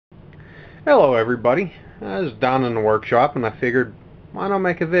Hello everybody, I was down in the workshop and I figured, why not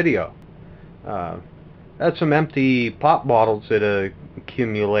make a video? Uh, had some empty pop bottles that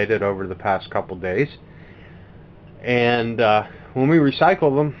accumulated over the past couple days, and when we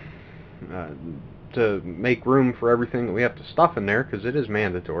recycle them, to make room for everything that we have to stuff in there, because it is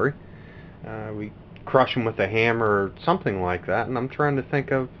mandatory, we crush them with a hammer or something like that, and I'm trying to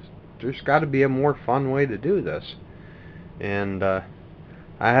think of, there's got to be a more fun way to do this. And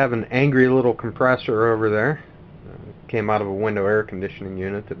I have an angry little compressor over there. Came out of a window air conditioning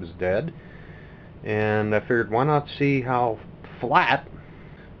unit that was dead. And I figured, why not see how flat,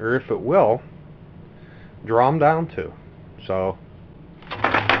 or if it will, draw them down to. So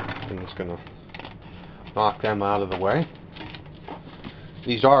I'm just going to knock them out of the way.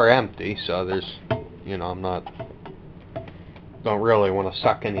 These are empty, so there's, don't really want to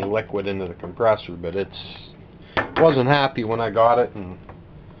suck any liquid into the compressor, but wasn't happy when I got it, and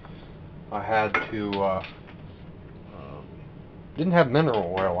I had to, didn't have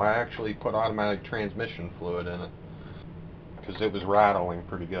mineral oil. I actually put automatic transmission fluid in it because it was rattling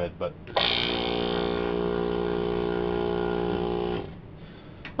pretty good, but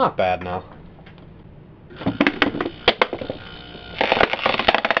not bad now.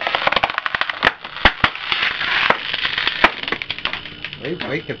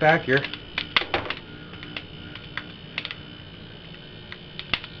 Wait, get back here.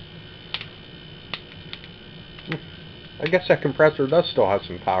 I guess that compressor does still have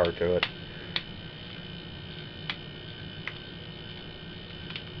some power to it.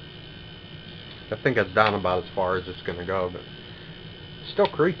 I think it's down about as far as it's going to go, but it's still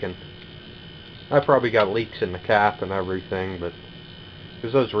creaking. I probably got leaks in the cap and everything, but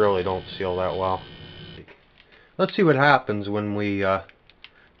because those really don't seal that well. Let's see what happens when we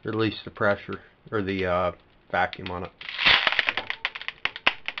release the pressure, or the vacuum on it.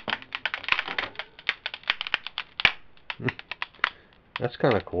 That's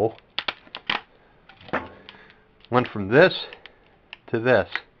kind of cool. Went from this to this.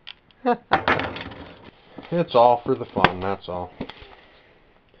 It's all for the fun, that's all.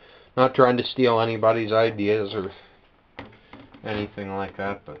 Not trying to steal anybody's ideas or anything like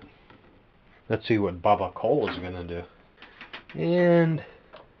that, but let's see what Bubba Cole is going to do. And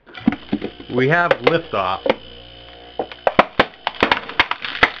we have liftoff.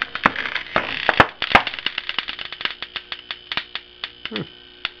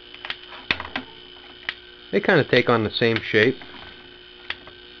 They kind of take on the same shape.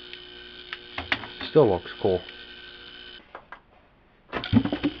 Still looks cool.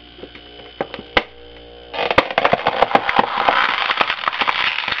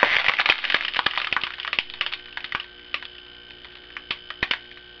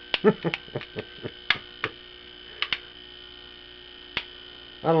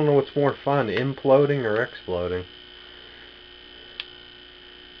 I don't know what's more fun, imploding or exploding.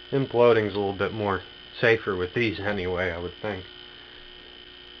 Imploding's a little bit more safer with these anyway, I would think.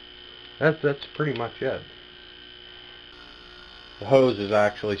 That's pretty much it. The hose is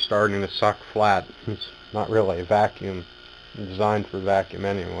actually starting to suck flat. It's not really a vacuum. It's designed for vacuum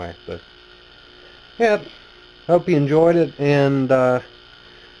anyway, but yeah, hope you enjoyed it, and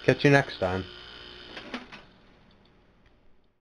catch you next time.